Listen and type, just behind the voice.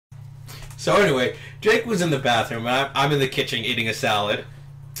So anyway, Jake was in the bathroom, and I'm in the kitchen eating a salad.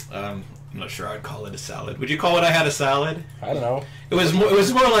 I'm not sure I'd call it a salad. Would you call it I had a salad? I don't know. It was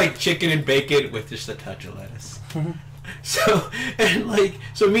more like chicken and bacon with just a touch of lettuce. So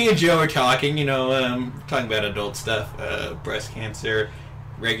me and Joe are talking, talking about adult stuff, breast cancer,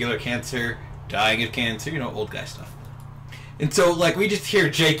 regular cancer, dying of cancer, old guy stuff. And so we just hear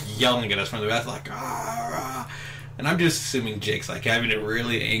Jake yelling at us from the bathroom, like, ah. And I'm just assuming Jake's having a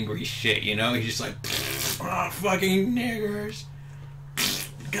really angry shit, He's just like, oh, fucking niggers,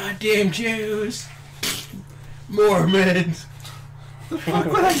 goddamn Jews, Mormons. The fuck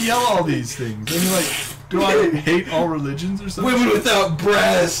would I yell all these things? I mean, do I hate all religions or something? Women without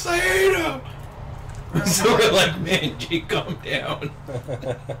breasts, I hate them. So we're like, man, Jake, calm down.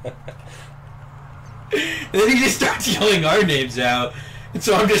 And then he just starts yelling our names out. And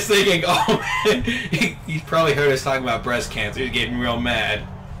so I'm just thinking, oh man, he's probably heard us talking about breast cancer. He's getting real mad.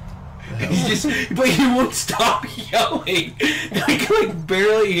 But he won't stop yelling. I can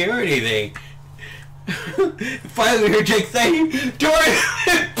barely hear anything. Finally we hear Jake saying,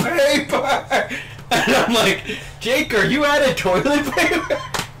 toilet paper! And I'm like, Jake, are you out of toilet paper?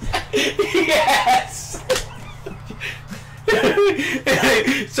 Yes!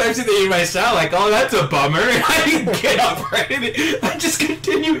 So I'm sitting there eating my salad like, oh, that's a bummer. And I didn't get up right. I just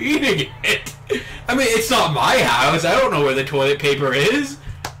continue eating it. I mean, it's not my house. I don't know where the toilet paper is.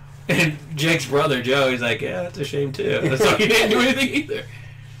 And Jake's brother, Joe, he's like, yeah, that's a shame, too. So he didn't do anything either.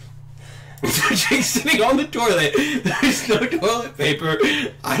 So Jake's sitting on the toilet. There's no toilet paper.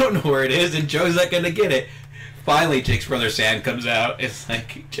 I don't know where it is, and Joe's not going to get it. Finally, Jake's brother, Sam, comes out. It's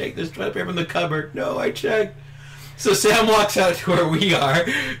like, Jake, there's toilet paper in the cupboard. No, I checked. So Sam walks out to where we are.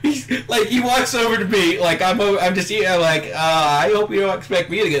 He's he walks over to me, I'm just eating. I'm like, I hope you don't expect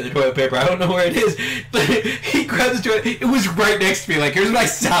me to get the toilet paper. I don't know where it is. But he grabs the toilet. It was right next to me. Here's my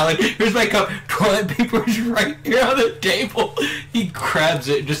salad. Here's my cup. Toilet paper is right here on the table. He grabs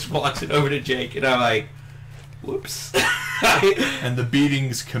it and just walks it over to Jake, and I'm like, whoops. And the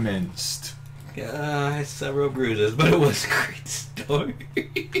beatings commenced. I had several bruises, but it was a great story.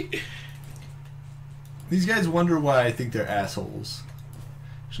 These guys wonder why I think they're assholes.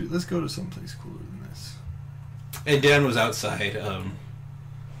 Actually, let's go to someplace cooler than this. And Dan was outside.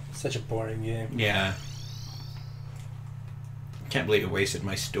 Such a boring game. Yeah. Can't believe I wasted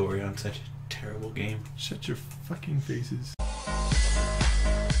my story on such a terrible game. Shut your fucking faces.